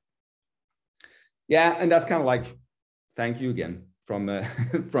 Yeah, and that's kind of like, thank you again from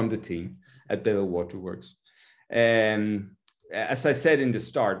the team at Better Waterworks. As I said in the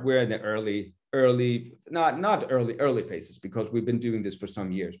start, we're in the early phases because we've been doing this for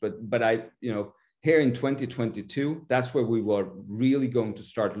some years. But I, you know, here in 2022, that's where we were really going to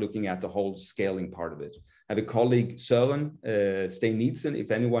start looking at the whole scaling part of it. I have a colleague, Søren Stein-Nielsen,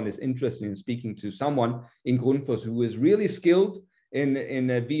 if anyone is interested in speaking to someone in Grundfos who is really skilled in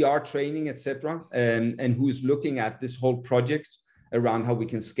VR training, etc., and who is looking at this whole project around how we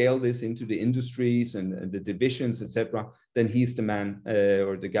can scale this into the industries and the divisions, etc., then he's the man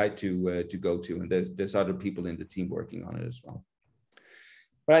or the guy to go to. And there's other people in the team working on it as well.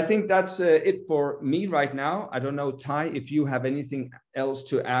 But I think that's it for me right now. I don't know, Ty, if you have anything else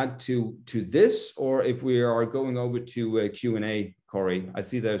to add to this, or if we are going over to Q&A, Corey. I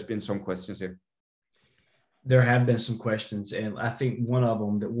see there's been some questions here. There have been some questions, and I think one of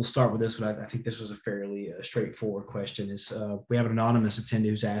them that we'll start with this one. I think this was a fairly straightforward question. Is we have an anonymous attendee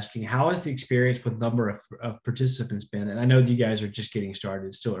who's asking, how has the experience with number of participants been? And I know that you guys are just getting started.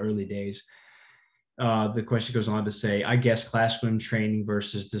 It's still early days. The question goes on to say, I guess classroom training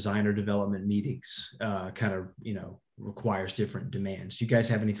versus designer development meetings kind of, you know, requires different demands. Do you guys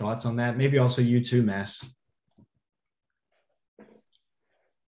have any thoughts on that? Maybe also you too, Mass.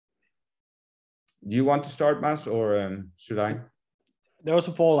 Do you want to start, Mads, or should I? There was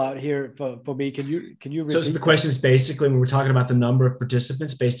a fallout here for me. Can you repeat? So the question is basically when we're talking about the number of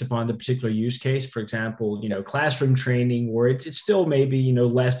participants based upon the particular use case, for example, classroom training where it's still maybe,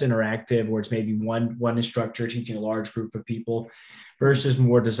 less interactive, or it's maybe one instructor teaching a large group of people versus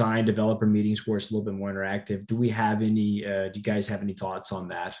more design developer meetings where it's a little bit more interactive. Do you guys have any thoughts on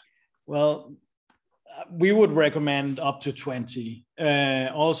that? Well, we would recommend up to 20,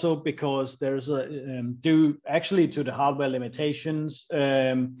 also because there's due actually to the hardware limitations.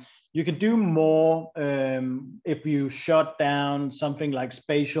 You can do more if you shut down something like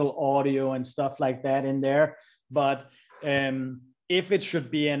spatial audio and stuff like that in there. But if it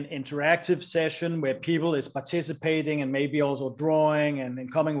should be an interactive session where people is participating and maybe also drawing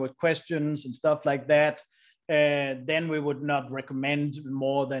and coming with questions and stuff like that, then we would not recommend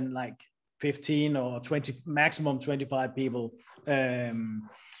more than like 15 or 20, maximum 25 people.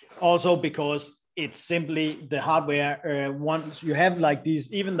 Also because it's simply the hardware, once you have like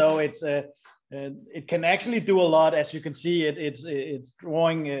these, even though it's it can actually do a lot, as you can see, it's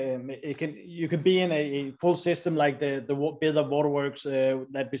drawing, you can be in a full system like the build of waterworks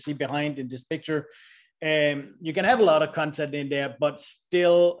that we see behind in this picture. You can have a lot of content in there, but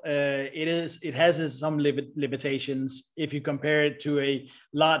still it has some limitations if you compare it to a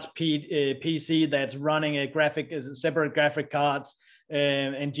large PC that's running separate graphic cards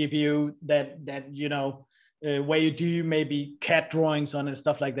and GPU that where you do maybe CAD drawings on and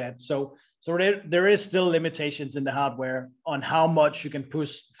stuff like that. So there is still limitations in the hardware on how much you can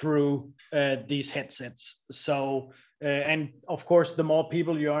push through these headsets. So and of course, the more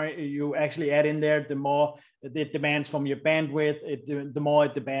people you actually add in there, the more it demands from your bandwidth. The more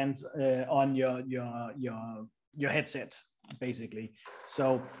it demands on your headset, basically.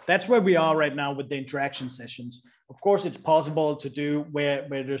 So that's where we are right now with the interaction sessions. Of course, it's possible to do where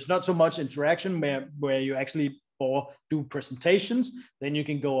there's not so much interaction, where you actually do presentations. Then you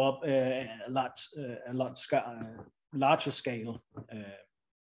can go up a lot larger scale.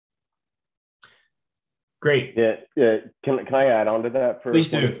 Great. Yeah. Can I add on to that for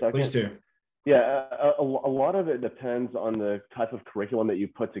Please a second? Please do. Yeah, a lot of it depends on the type of curriculum that you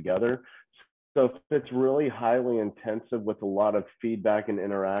put together. So if it's really highly intensive with a lot of feedback and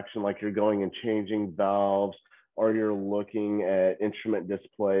interaction, like you're going and changing valves, or you're looking at instrument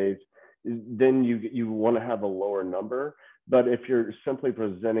displays, then you want to have a lower number. But if you're simply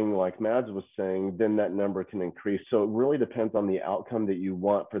presenting like Mads was saying, then that number can increase. So it really depends on the outcome that you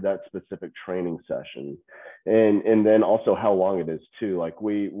want for that specific training session. And then also how long it is too. Like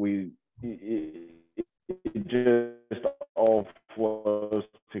it just all flows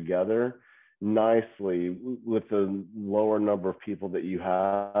together nicely with the lower number of people that you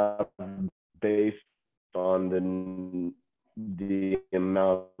have based on the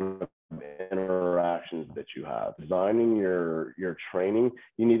amount of interactions that you have. Designing your training,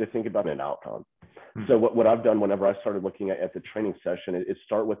 you need to think about an outcome. So what I've done whenever I started looking at the training session is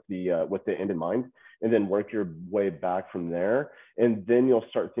start with the end in mind, and then work your way back from there. And then you'll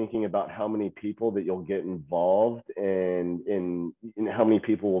start thinking about how many people that you'll get involved and how many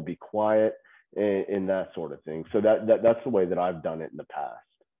people will be quiet and that sort of thing. So that's the way that I've done it in the past.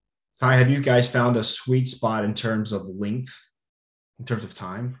 Ty, have you guys found a sweet spot in terms of length, in terms of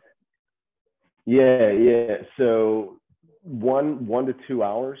time? Yeah. So 1 to 2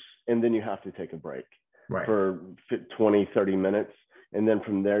 hours, and then you have to take a break for 20, 30 minutes. And then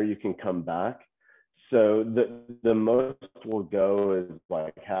from there you can come back. So the most we'll go is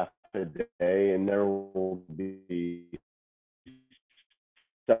like half a day, and there will be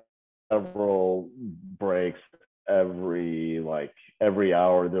several breaks every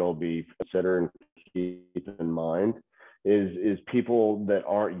hour. There'll be consider and keep in mind is people that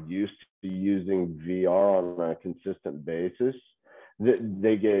aren't used to using VR on a consistent basis,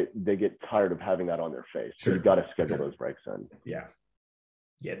 they get tired of having that on their face. Sure. So you've got to schedule those breaks in.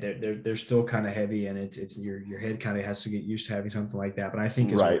 Yeah, they're still kind of heavy, and it's your head kind of has to get used to having something like that. But I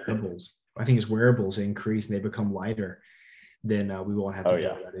think as wearables increase and they become lighter, then we won't have to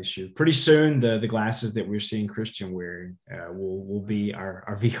deal with that issue. Pretty soon, the glasses that we're seeing Christian wearing will be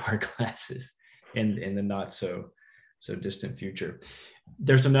our VR glasses in the not so distant future.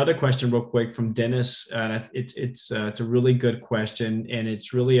 There's another question real quick from Dennis. It's a really good question, and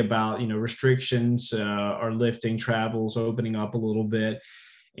it's really about restrictions are lifting, travels opening up a little bit,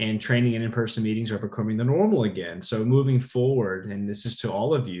 and training and in-person meetings are becoming the normal again. So moving forward, and this is to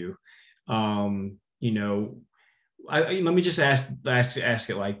all of you, let me just ask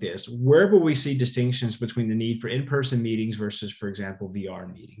it like this: where will we see distinctions between the need for in-person meetings versus, for example, VR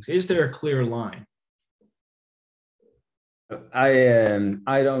meetings? Is there a clear line?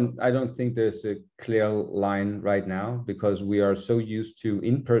 I don't think there's a clear line right now, because we are so used to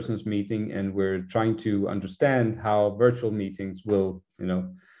in-person meeting, and we're trying to understand how virtual meetings will,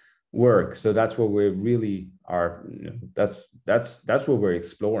 work. So that's what we really are. That's what we're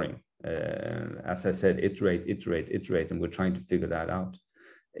exploring. As I said, iterate, and we're trying to figure that out.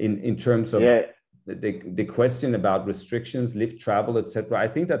 In terms of the question about restrictions, lift travel, etc. I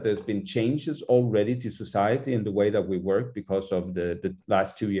think that there's been changes already to society in the way that we work because of the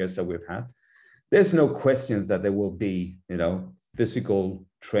last 2 years that we've had. There's no questions that there will be, physical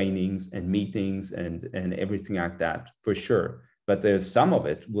trainings and meetings and everything like that, for sure. But there's some of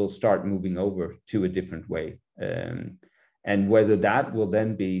it will start moving over to a different way. And whether that will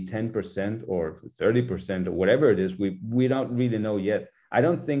then be 10% or 30% or whatever it is, we don't really know yet. I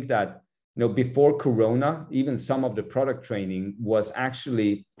don't think that, before Corona, even some of the product training was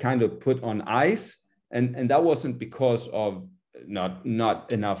actually kind of put on ice. And that wasn't because of not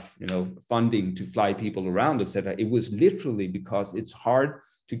enough, funding to fly people around, etc. It was literally because it's hard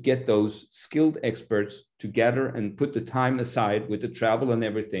to get those skilled experts together and put the time aside with the travel and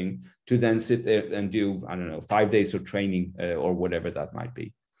everything to then sit there and do, 5 days of training or whatever that might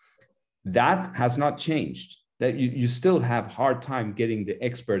be. That has not changed. That you still have hard time getting the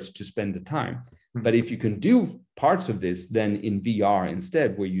experts to spend the time. But if you can do parts of this then in VR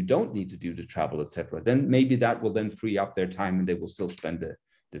instead, where you don't need to do the travel, etc., then maybe that will then free up their time and they will still spend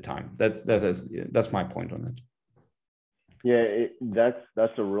the time. That's my point on it. Yeah,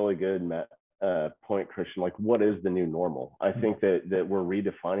 that's a really good point, Christian. Like, what is the new normal? I think that we're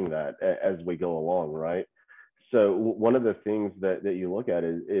redefining that as we go along, right? So one of the things that you look at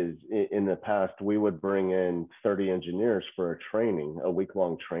is in the past, we would bring in 30 engineers for a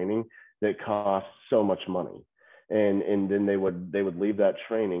week-long training that costs so much money. And then they would leave that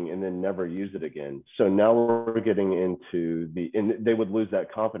training and then never use it again. So now we're getting into and they would lose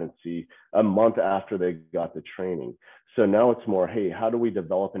that competency a month after they got the training. So now it's more, hey, how do we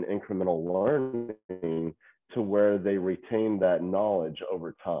develop an incremental learning to where they retain that knowledge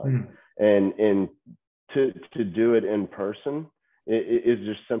over time? And to do it in person, it is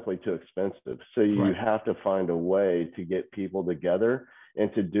just simply too expensive. So you have to find a way to get people together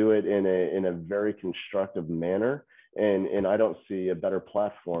and to do it in a very constructive manner. And I don't see a better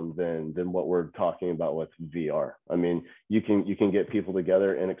platform than what we're talking about with VR. I mean, you can get people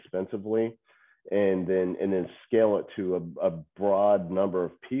together inexpensively, and then scale it to a broad number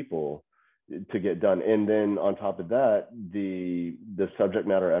of people to get done. And then on top of that, the subject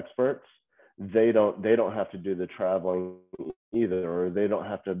matter experts, they don't have to do the traveling either, or they don't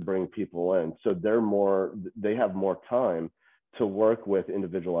have to bring people in. So they have more time to work with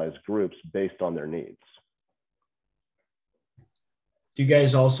individualized groups based on their needs. Do you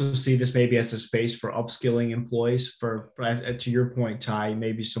guys also see this maybe as a space for upskilling employees? For to your point, Ty,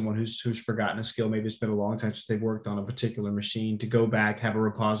 maybe someone who's forgotten a skill, maybe it's been a long time since they've worked on a particular machine, to go back, have a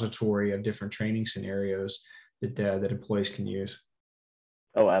repository of different training scenarios that employees can use.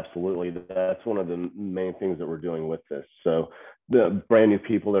 Oh, absolutely. That's one of the main things that we're doing with this. So the brand new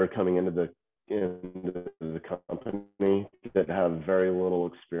people that are coming into the company that have very little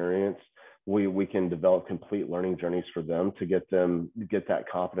experience, we can develop complete learning journeys for them to get that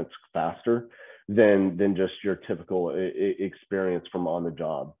confidence faster than just your typical experience from on the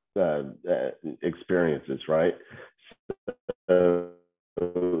job experiences, right? So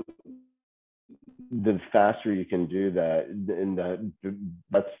the faster you can do that, and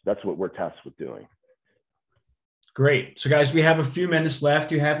that's what we're tasked with doing. Great. So guys, we have a few minutes left.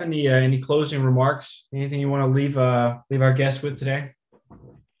 Do you have any closing remarks? Anything you want to leave our guests with today?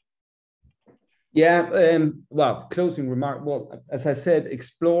 Yeah. Well, closing remark. Well, as I said,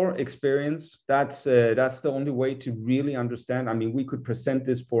 explore, experience. That's the only way to really understand. I mean, we could present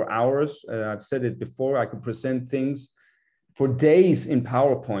this for hours. I've said it before. I could present things for days in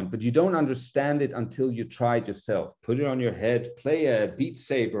PowerPoint, but you don't understand it until you try it yourself. Put it on your head, play a Beat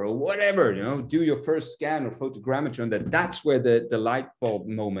Saber or whatever, do your first scan or photogrammetry on that. That's where the light bulb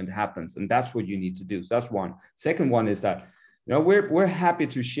moment happens. And that's what you need to do. So that's one. Second one is that, we're happy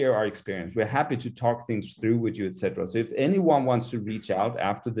to share our experience. We're happy to talk things through with you, etc. So if anyone wants to reach out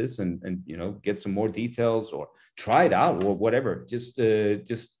after this and get some more details or try it out or whatever, just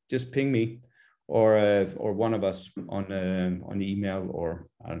ping me or one of us on the email, or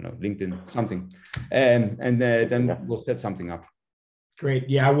I don't know, LinkedIn, something, and then we'll set something up. Great.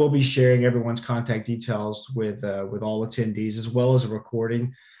 Yeah, I will be sharing everyone's contact details with all attendees, as well as a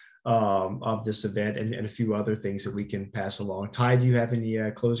recording of this event and a few other things that we can pass along. Ty, do you have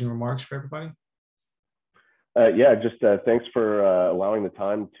any closing remarks for everybody? Yeah, just thanks for allowing the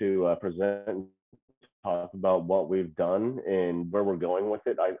time to present and talk about what we've done and where we're going with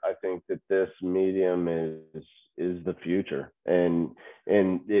it, I think that this medium is the future, and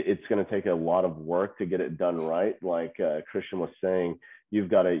it's going to take a lot of work to get it done right. Like Christian was saying, you've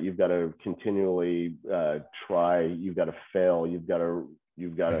got to continually try, you've got to fail, you've got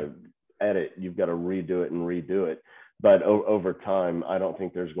to edit, you've got to redo it. But over time, I don't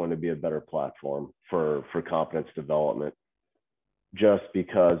think there's going to be a better platform for confidence development, just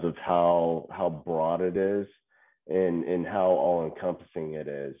because of how broad it is and how all encompassing it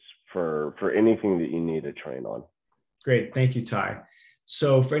is for anything that you need to train on. Great. Thank you, Ty.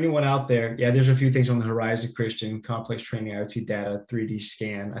 So for anyone out there, yeah, there's a few things on the horizon, Christian: complex training, IoT data, 3D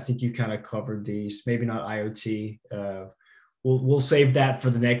scan. I think you kind of covered these, maybe not IoT. We'll save that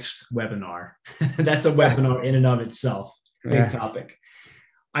for the next webinar. That's a webinar in and of itself. Big topic.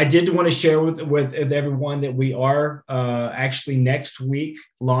 I did want to share with everyone that we are actually next week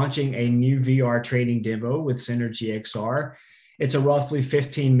launching a new VR training demo with SynergyXR. It's a roughly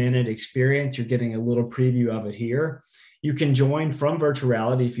 15-minute experience. You're getting a little preview of it here. You can join from virtual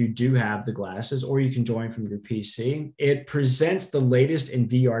reality if you do have the glasses, or you can join from your PC. It presents the latest in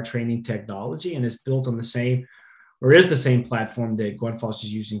VR training technology and is built on the same platform that Grundfos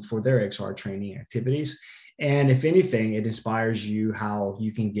is using for their XR training activities. And if anything, it inspires you how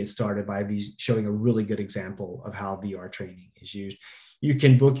you can get started by showing a really good example of how VR training is used. You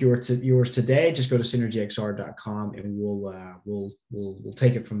can book yours today. Just go to SynergyXR.com and we'll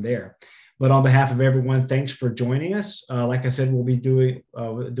take it from there. But on behalf of everyone, thanks for joining us. Like I said, we'll be doing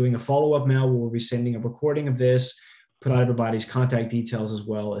a follow-up mail. We'll be sending a recording of this, put out everybody's contact details, as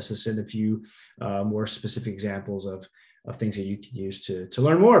well as to send a few more specific examples of things that you can use to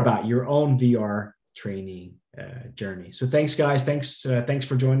learn more about your own VR training journey. So thanks, guys. Thanks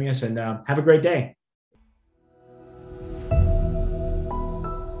for joining us, and have a great day.